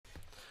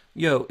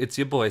Yo, it's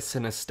your boy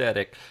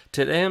Synesthetic.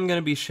 Today I'm going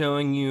to be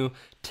showing you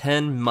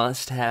 10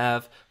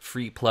 must-have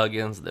free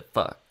plugins that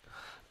fuck.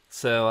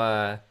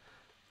 So,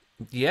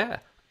 yeah.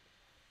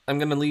 I'm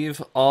going to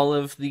leave all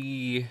of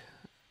the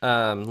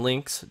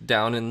links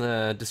down in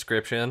the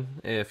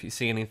description if you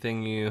see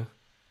anything you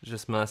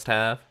just must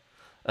have.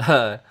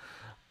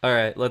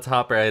 Alright, let's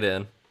hop right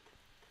in.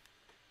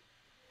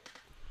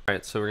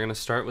 Alright, so we're going to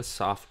start with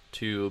Soft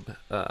Tube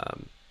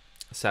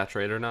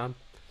Saturator Knob.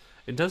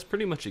 It does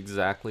pretty much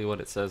exactly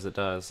what it says it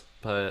does,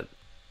 but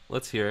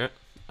let's hear it.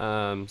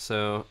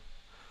 So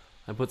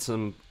I put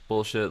some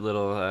bullshit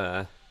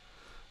little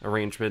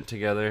arrangement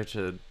together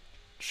to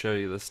show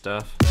you this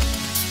stuff.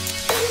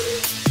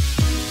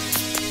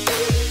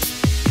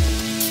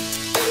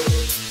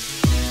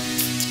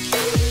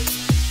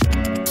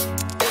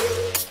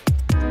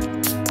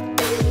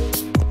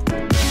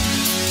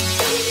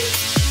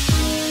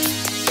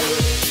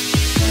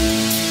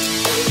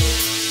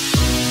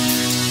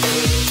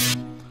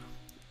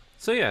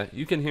 So yeah,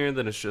 you can hear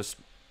that it's just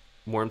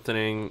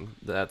warmthening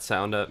that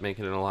sound up,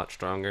 making it a lot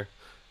stronger.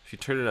 If you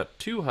turn it up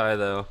too high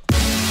though,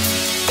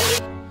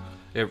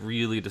 it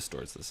really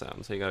distorts the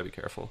sound, so you gotta be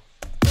careful.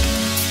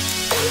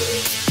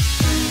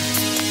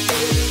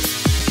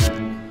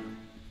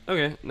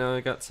 Okay, now I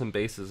got some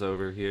basses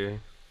over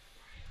here.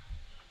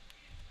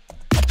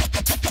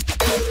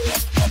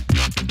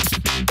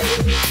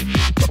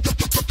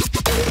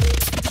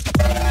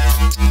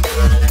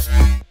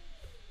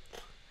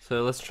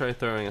 So let's try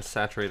throwing a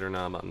saturator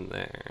knob on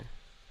there.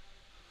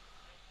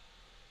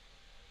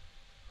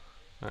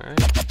 Alright.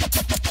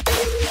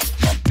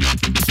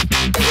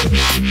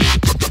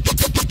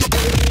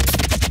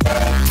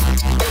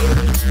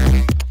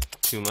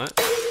 Too much.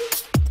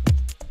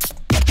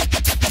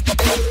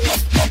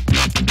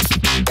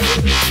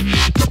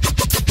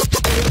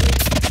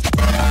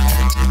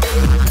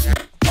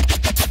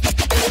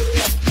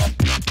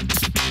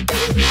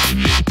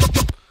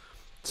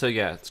 So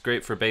yeah, it's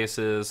great for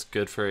basses,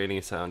 good for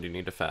any sound you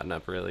need to fatten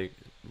up, really,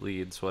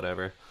 leads,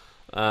 whatever.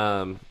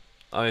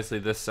 Obviously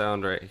this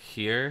sound right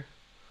here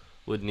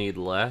would need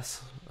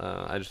less.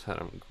 I just had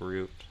them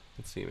grouped.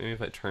 Let's see, maybe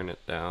if I turn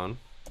it down.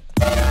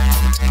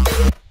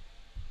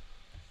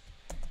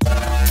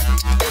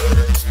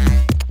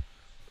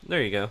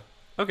 There you go.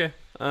 Okay,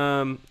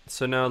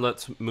 so now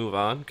let's move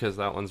on, because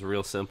that one's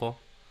real simple.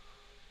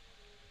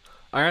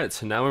 Alright,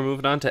 so now we're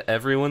moving on to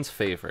everyone's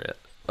favorite,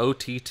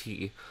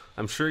 OTT.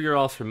 I'm sure you're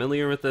all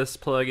familiar with this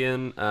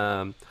plugin.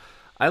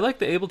 I like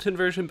the Ableton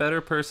version better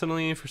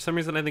personally. For some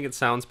reason I think it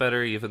sounds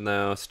better, even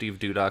though Steve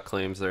Dudok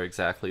claims they're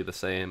exactly the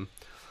same.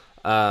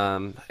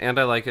 And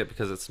I like it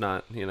because it's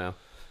not, you know,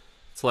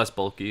 it's less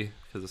bulky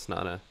because it's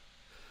not a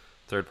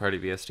third-party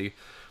VST.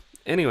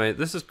 Anyway,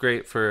 this is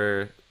great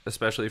for,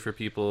 especially for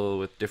people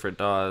with different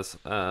DAWs.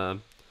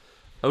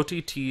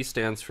 OTT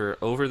stands for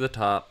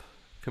over-the-top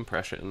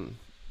compression.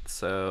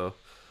 So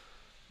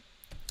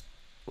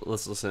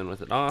let's listen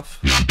with it off.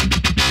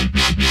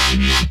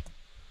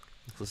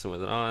 Let's listen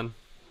with it on.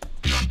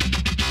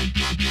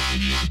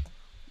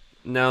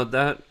 Now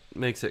that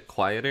makes it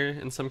quieter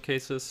in some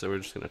cases, so we're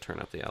just going to turn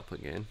up the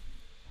output gain.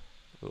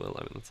 Ooh,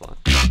 11, that's a lot.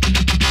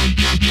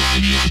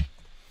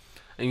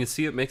 And you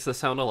see it makes the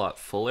sound a lot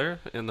fuller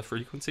in the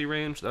frequency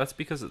range. That's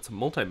because it's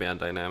multiband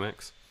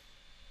dynamics,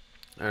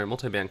 or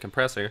multiband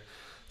compressor.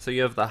 So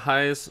you have the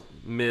highs,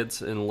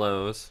 mids, and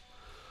lows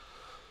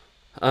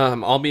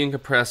all being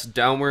compressed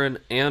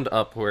downward and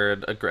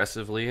upward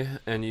aggressively,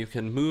 and you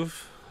can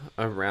move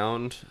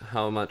around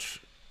how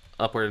much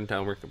upward and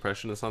downward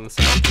compression is on the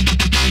sound.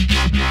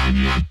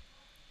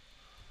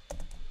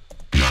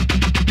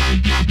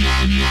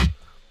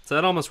 So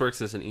that almost works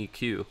as an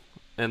EQ.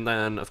 And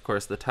then, of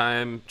course, the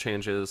time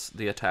changes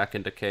the attack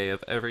and decay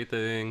of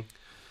everything.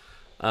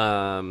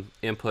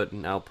 Input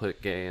and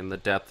output gain. The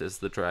depth is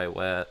the dry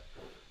wet.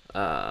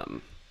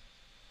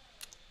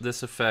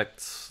 This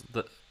affects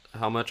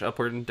how much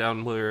upward and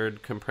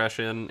downward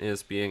compression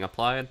is being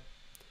applied.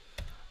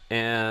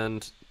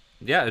 And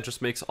yeah, it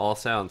just makes all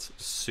sounds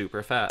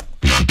super fat.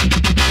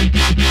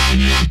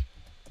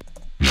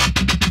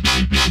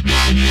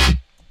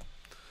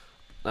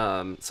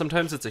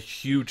 Sometimes it's a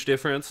huge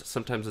difference,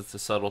 sometimes it's a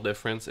subtle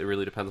difference. It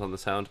really depends on the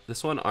sound.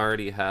 This one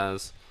already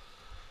has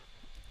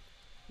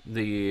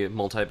the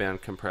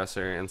multiband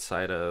compressor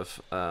inside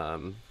of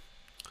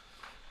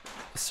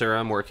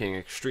Serum working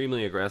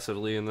extremely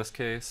aggressively in this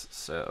case,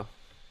 so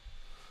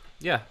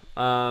yeah,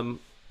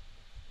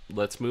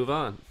 let's move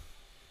on.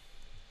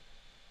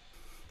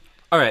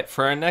 Alright,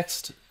 for our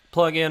next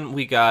plugin,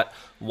 we got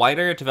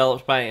Wider,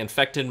 developed by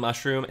Infected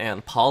Mushroom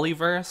and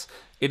Polyverse.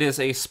 It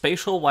is a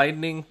spatial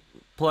widening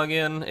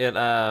plugin. It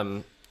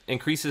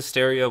increases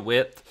stereo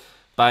width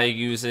by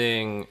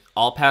using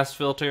all-pass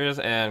filters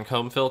and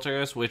comb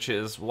filters, which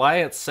is why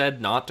it's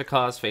said not to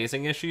cause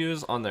phasing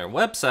issues on their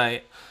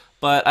website.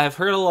 But I've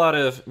heard a lot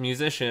of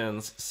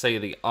musicians say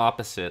the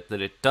opposite,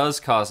 that it does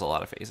cause a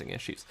lot of phasing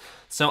issues.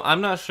 So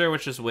I'm not sure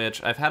which is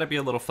which. I've had to be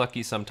a little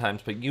fucky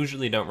sometimes, but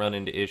usually don't run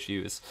into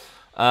issues.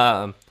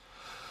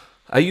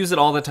 I use it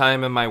all the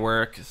time in my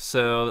work,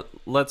 so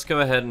let's go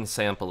ahead and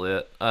sample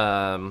it.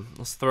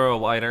 Let's throw a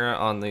wider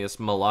on these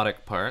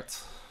melodic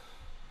parts.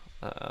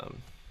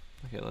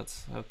 Okay,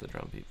 let's have the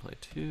drum beat play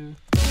too.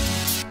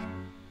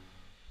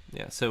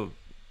 Yeah, so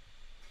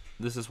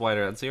this is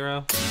wider at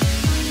 0. We'll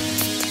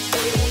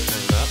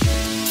turn it up.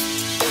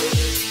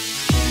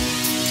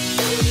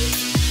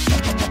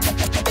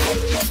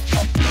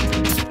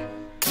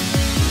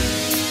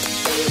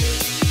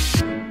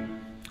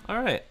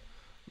 Alright,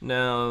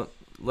 now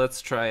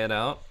let's try it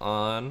out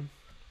on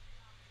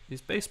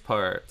these bass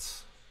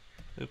parts.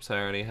 Oops, I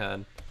already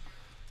had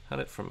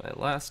it from my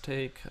last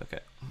take.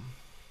 Okay.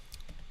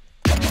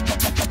 So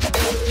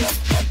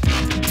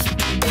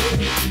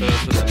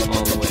let's put that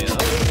all the way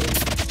up.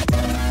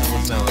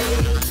 Let's now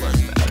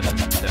flush that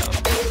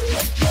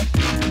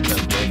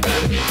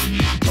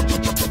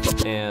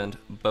down. And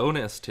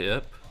bonus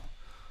tip,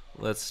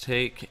 let's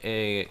take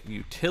a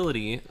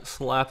utility,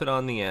 slap it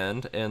on the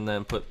end, and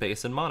then put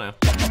bass in mono.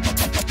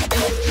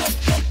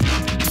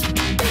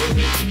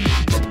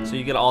 So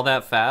you get all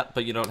that fat,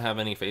 but you don't have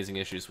any phasing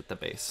issues with the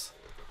bass.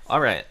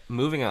 Alright,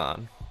 moving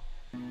on.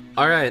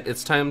 Alright,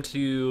 it's time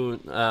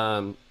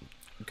to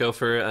go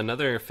for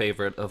another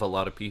favorite of a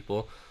lot of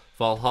people,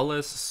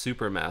 Valhalla's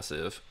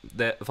SuperMassive.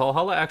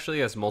 Valhalla actually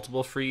has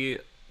multiple free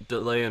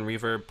delay and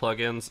reverb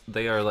plugins.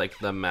 They are like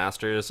the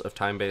masters of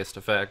time-based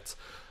effects.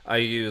 I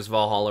use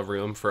Valhalla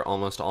Room for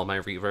almost all my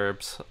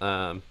reverbs.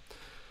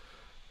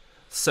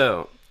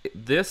 So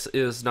this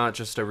is not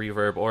just a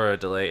reverb or a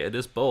delay, it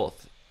is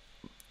both.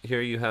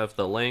 Here you have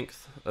the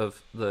length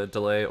of the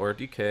delay or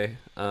decay,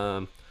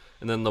 and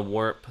then the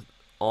warp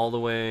all the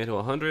way to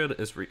 100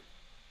 is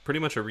pretty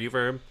much a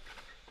reverb,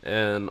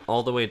 and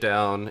all the way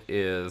down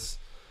is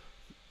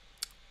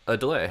a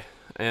delay.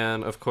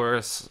 And of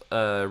course,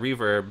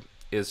 reverb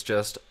is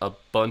just a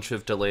bunch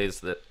of delays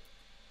that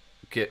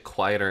get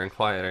quieter and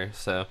quieter,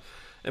 so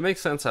it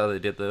makes sense how they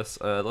did this.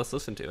 Let's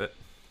listen to it.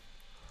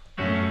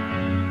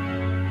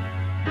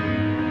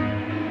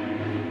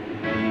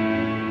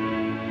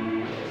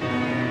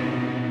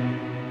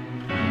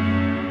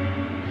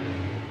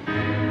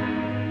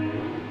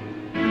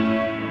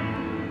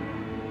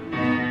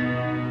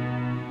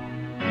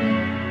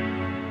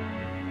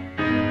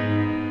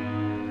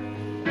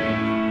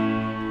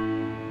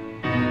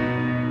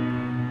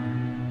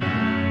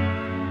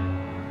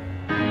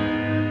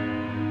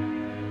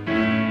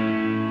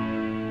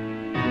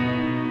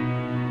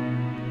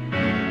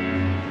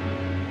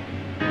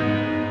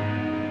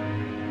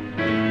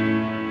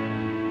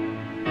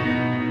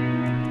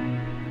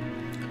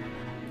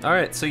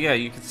 Alright, so yeah,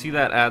 you can see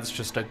that adds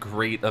just a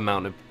great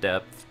amount of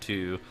depth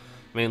to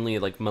mainly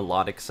like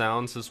melodic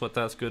sounds is what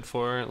that's good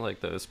for,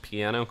 like those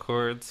piano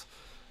chords.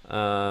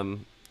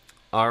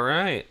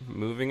 Alright,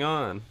 moving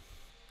on.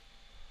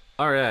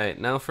 Alright,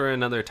 now for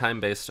another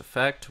time-based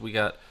effect, we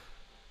got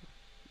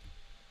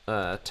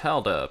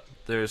Tal Dub.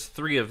 There's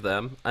 3 of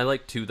them. I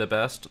like 2 the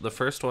best. The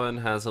first one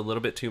has a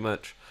little bit too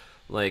much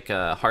like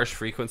harsh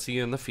frequency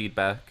in the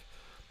feedback.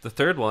 The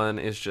third one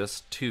is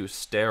just too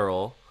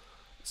sterile.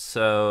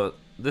 So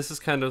this is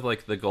kind of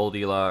like the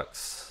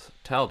Goldilocks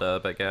Tal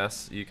Dub, I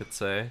guess you could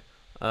say.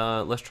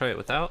 Let's try it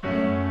without.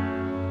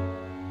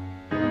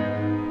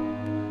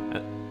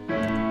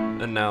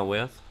 And now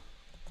with.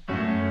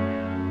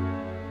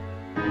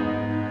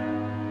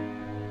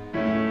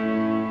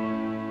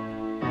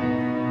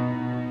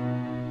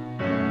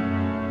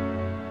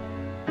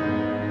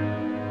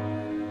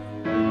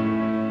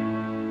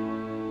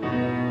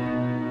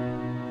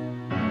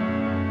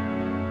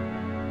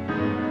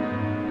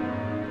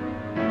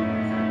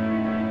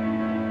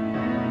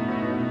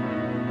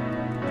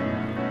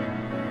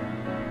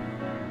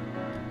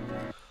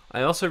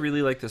 I also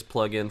really like this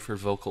plugin for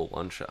vocal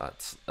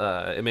one-shots.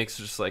 It makes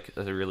just like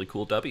a really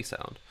cool dubby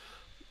sound.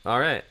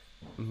 Alright,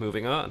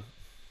 moving on.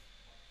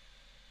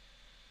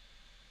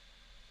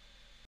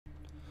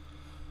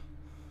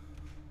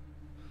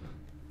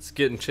 It's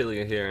getting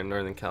chilly here in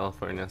Northern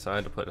California, so I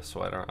had to put a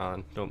sweater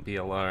on. Don't be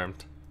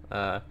alarmed.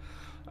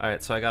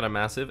 Alright, so I got a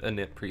massive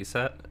init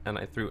preset, and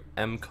I threw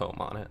MComb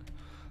on it.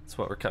 That's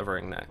what we're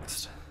covering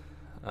next.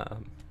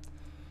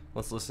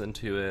 Let's listen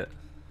to it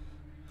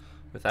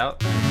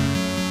without.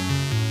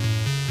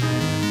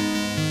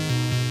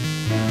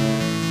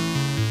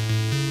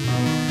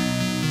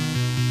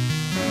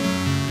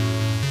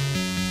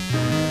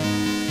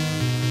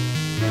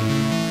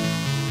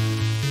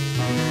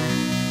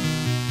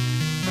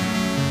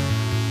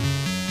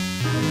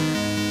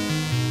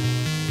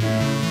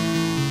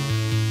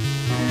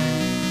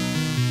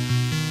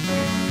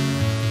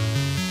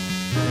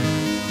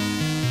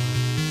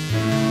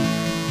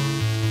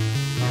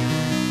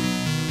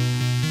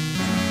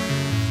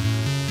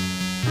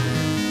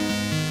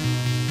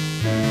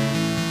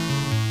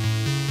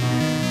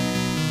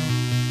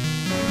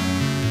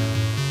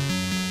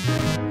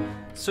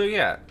 So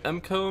yeah,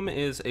 MComb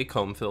is a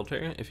comb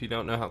filter. If you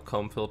don't know how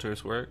comb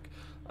filters work,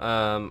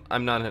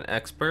 I'm not an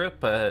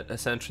expert, but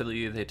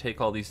essentially they take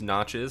all these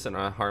notches in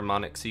a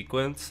harmonic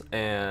sequence,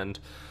 and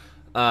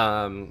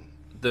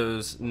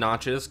those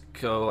notches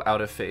go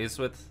out of phase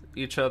with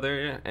each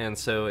other, and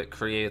so it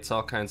creates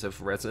all kinds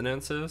of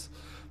resonances.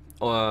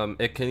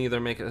 It can either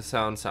make a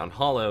sound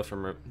hollow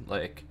from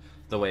like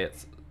the way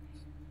it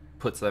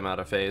puts them out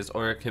of phase,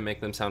 or it can make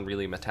them sound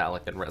really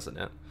metallic and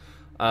resonant.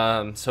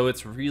 So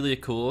it's really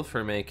cool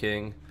for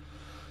making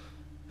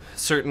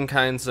certain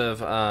kinds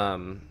of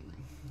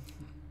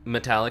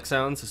metallic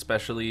sounds,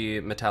 especially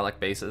metallic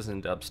basses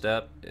and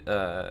dubstep.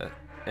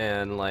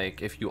 And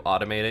like if you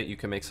automate it, you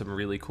can make some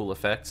really cool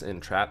effects in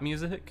trap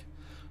music.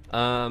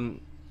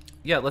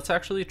 Yeah, let's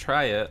actually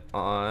try it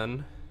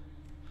on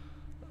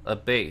a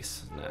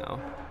bass now.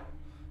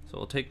 So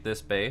we'll take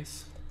this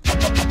bass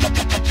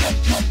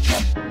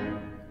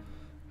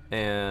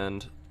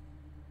and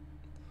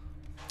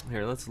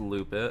here, let's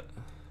loop it.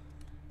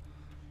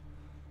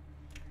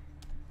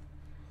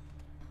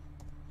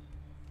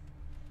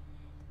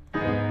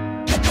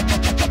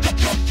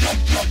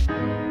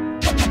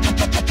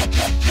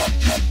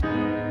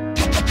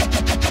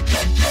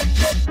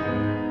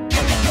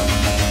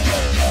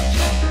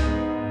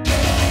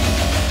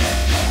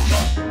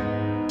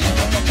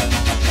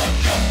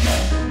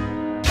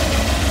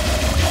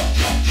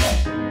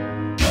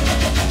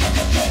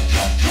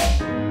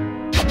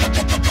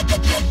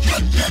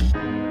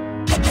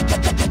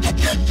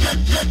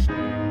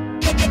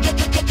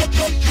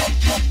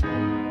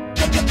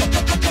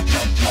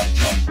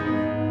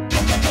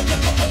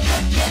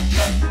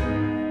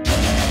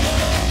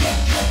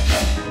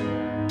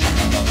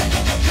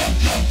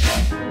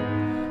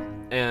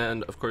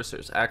 And of course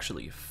there's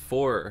actually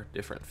 4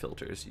 different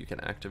filters you can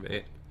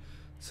activate,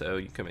 so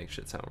you can make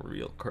shit sound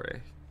real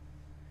cray.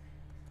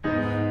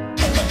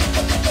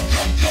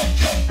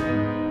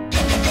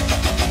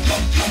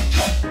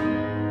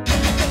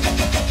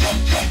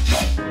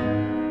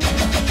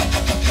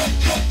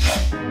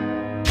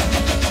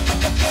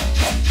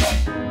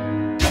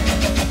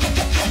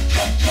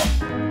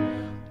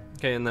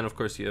 Okay, and then of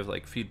course you have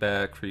like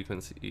feedback,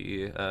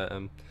 frequency,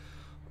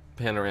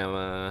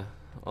 panorama,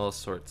 all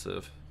sorts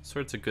of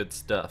good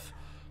stuff.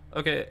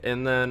 Okay,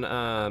 and then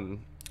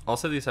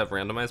also these have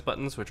randomized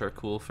buttons, which are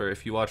cool for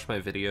if you watch my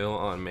video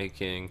on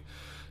making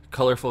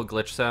colorful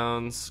glitch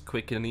sounds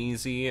quick and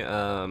easy.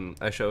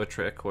 I show a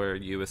trick where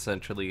you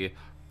essentially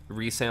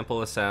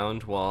resample a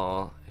sound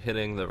while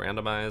hitting the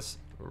randomize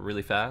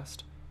really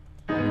fast.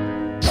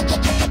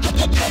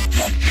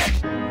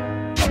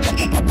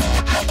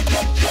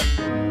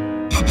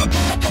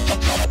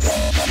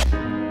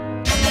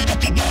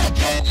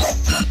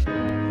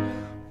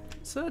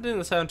 So that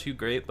didn't sound too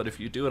great, but if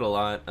you do it a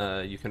lot,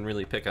 you can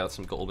really pick out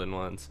some golden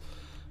ones.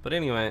 But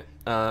anyway,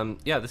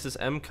 yeah, this is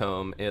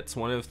MComb. It's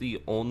one of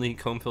the only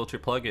comb filter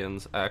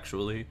plugins,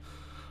 actually,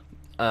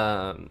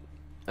 at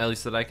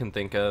least that I can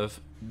think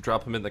of.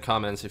 Drop them in the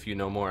comments if you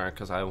know more,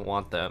 because I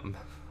want them.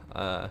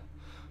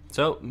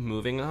 So,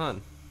 moving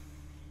on.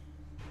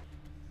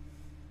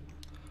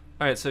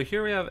 Alright, so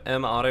here we have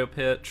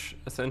MAutoPitch.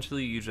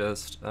 Essentially, you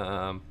just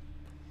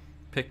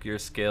pick your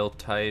scale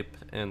type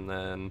and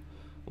then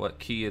what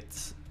key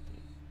it's,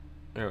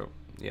 or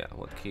yeah,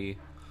 what key,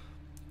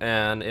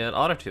 and it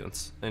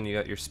auto-tunes. And you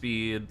got your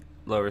speed,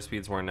 lower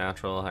speed's more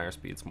natural, higher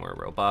speed's more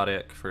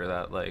robotic for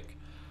that like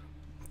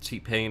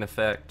T-Pain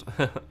effect.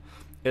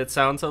 It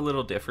sounds a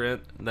little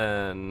different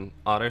than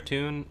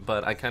auto-tune,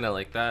 but I kind of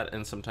like that,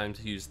 and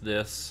sometimes use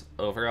this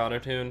over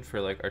auto-tune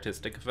for like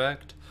artistic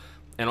effect.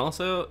 And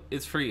also,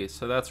 it's free,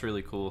 so that's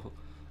really cool.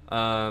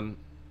 And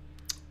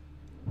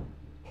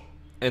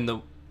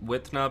the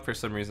width knob, for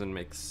some reason,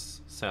 makes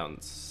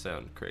sounds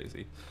sound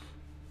crazy.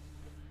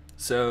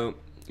 So,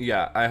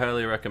 yeah, I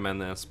highly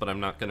recommend this, but I'm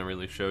not going to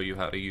really show you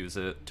how to use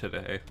it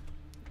today.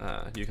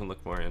 You can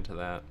look more into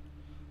that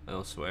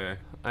elsewhere.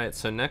 Alright,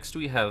 so next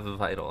we have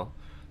Vital.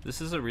 This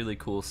is a really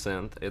cool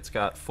synth. It's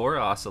got 4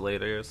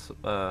 oscillators,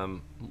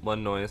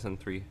 1 noise and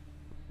 3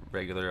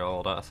 regular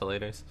old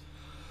oscillators.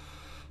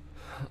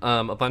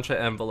 A bunch of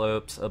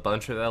envelopes, a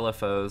bunch of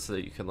LFOs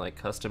that you can like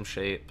custom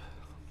shape.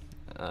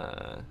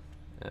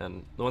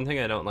 And the one thing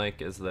I don't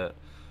like is that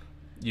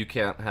you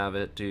can't have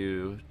it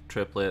do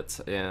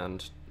triplets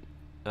and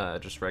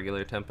just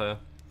regular tempo,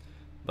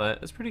 but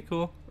it's pretty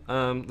cool.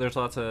 There's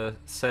lots of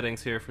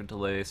settings here for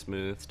delay,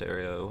 smooth,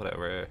 stereo,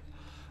 whatever.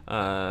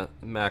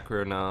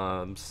 Macro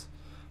knobs.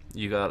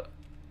 You got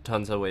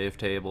tons of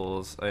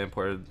wavetables. I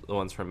imported the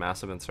ones from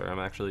Massive and Serum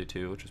actually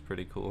too, which is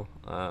pretty cool.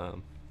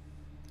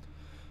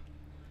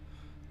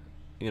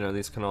 You know,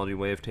 these can all do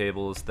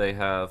wavetables. They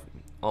have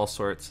all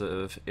sorts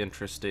of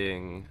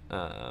interesting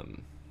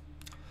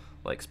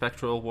like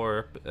spectral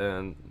warp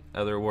and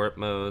other warp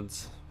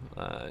modes.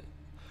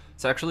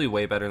 It's actually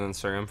way better than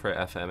Serum for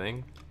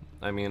FMing.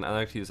 I mean, I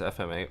like to use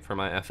FM8 for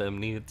my FM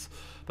needs,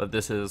 but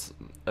this is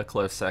a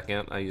close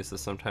second. I use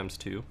this sometimes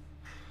too.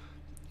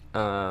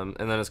 And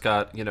then it's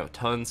got, you know,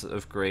 tons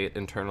of great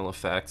internal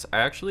effects. I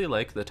actually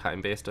like the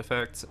time-based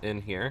effects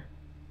in here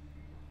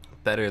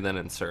better than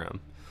in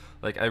Serum.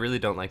 Like, I really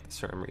don't like the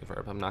Serum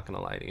reverb, I'm not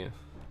gonna lie to you.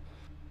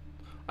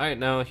 Alright,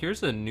 now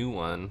here's a new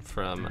one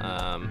from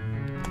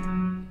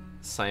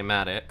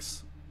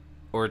Cymatics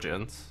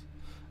Origins.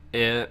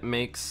 It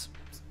makes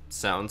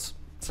sounds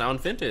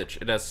sound vintage.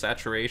 It has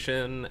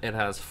saturation, it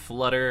has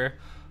flutter,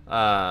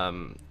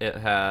 it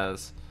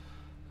has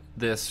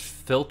this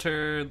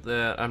filter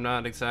that I'm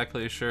not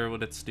exactly sure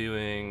what it's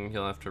doing.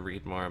 You'll have to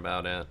read more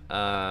about it.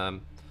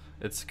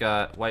 It's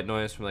got white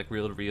noise from like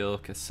reel-to-reel,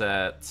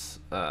 cassettes,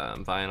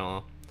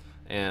 vinyl,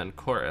 and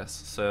chorus.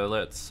 So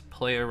let's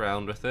play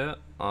around with it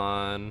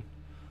on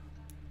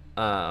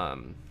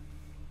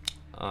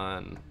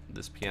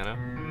this piano.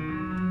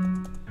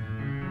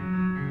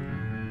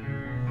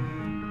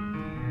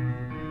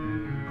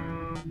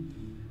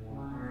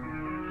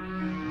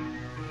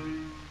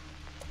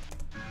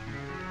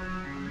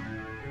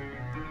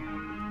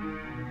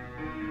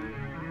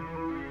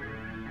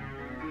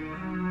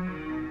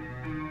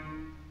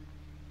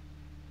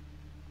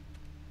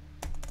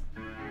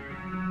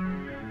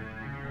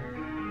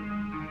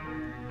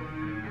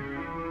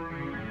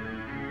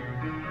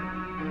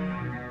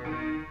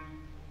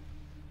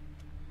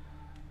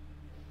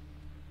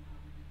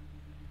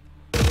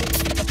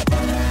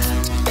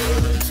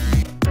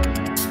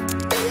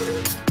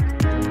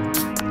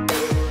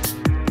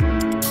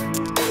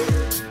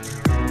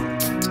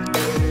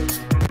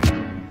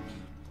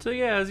 So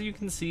yeah, as you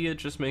can see, it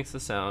just makes the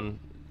sound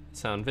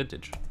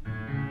vintage.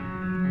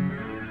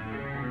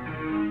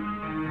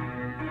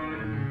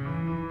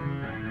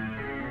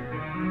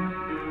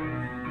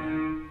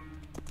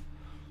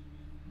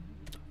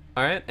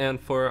 Alright, and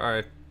for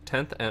our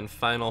 10th and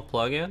final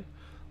plugin,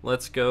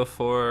 let's go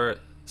for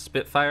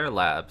Spitfire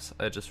Labs.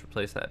 I just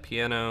replaced that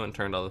piano and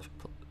turned all the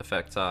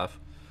effects off.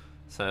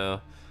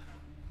 So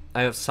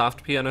I have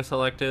soft piano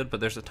selected, but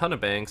there's a ton of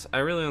banks. I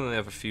really only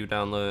have a few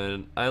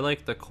downloaded. I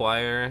like the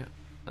choir.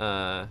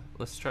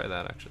 Let's try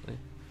that actually.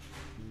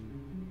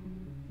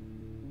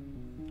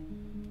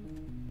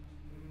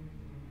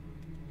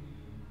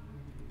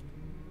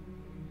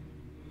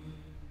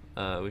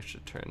 We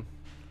should turn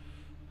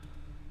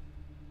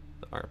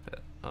the arpit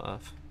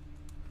off.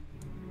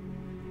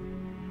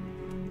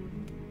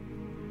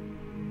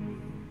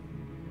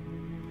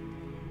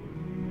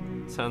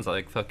 Sounds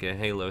like fucking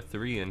Halo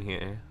 3 in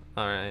here.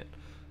 Alright.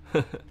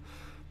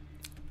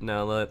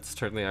 Now let's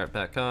turn the art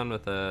back on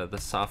with the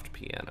soft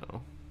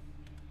piano.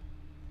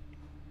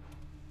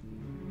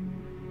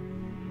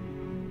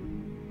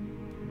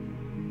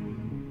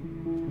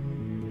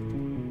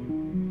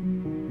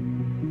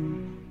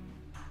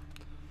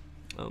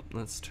 Oh,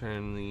 let's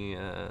turn the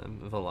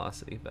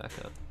velocity back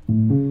up.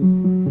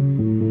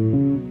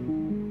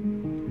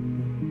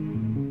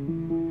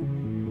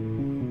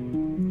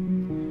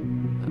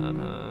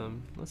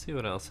 Let's see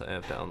what else I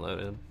have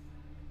downloaded.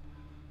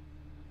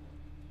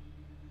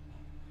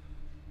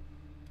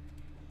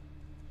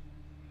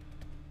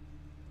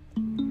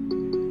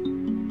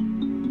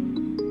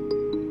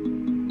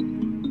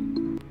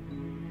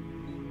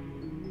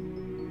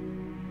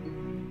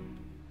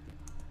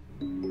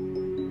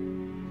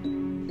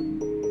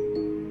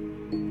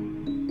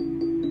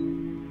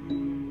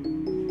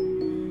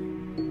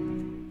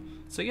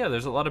 So yeah,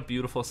 there's a lot of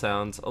beautiful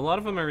sounds. A lot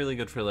of them are really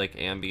good for like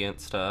ambient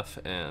stuff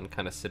and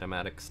kind of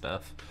cinematic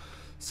stuff.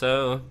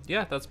 So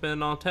yeah, that's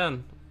been all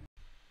 10.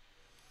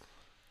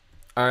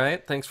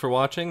 Alright, thanks for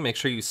watching. Make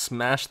sure you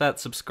smash that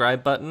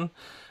subscribe button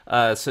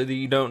so that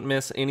you don't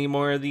miss any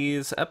more of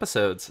these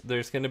episodes.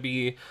 There's going to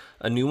be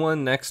a new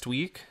one next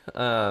week.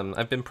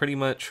 I've been pretty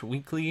much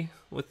weekly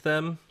with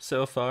them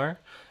so far.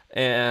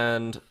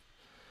 And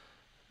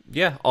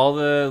yeah, all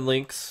the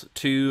links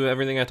to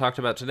everything I talked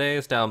about today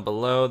is down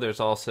below. There's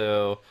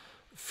also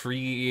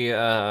free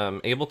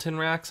Ableton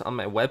racks on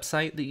my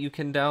website that you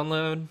can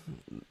download.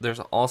 There's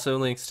also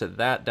links to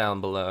that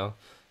down below.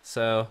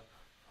 So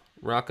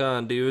rock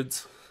on,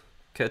 dudes.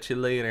 Catch you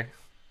later.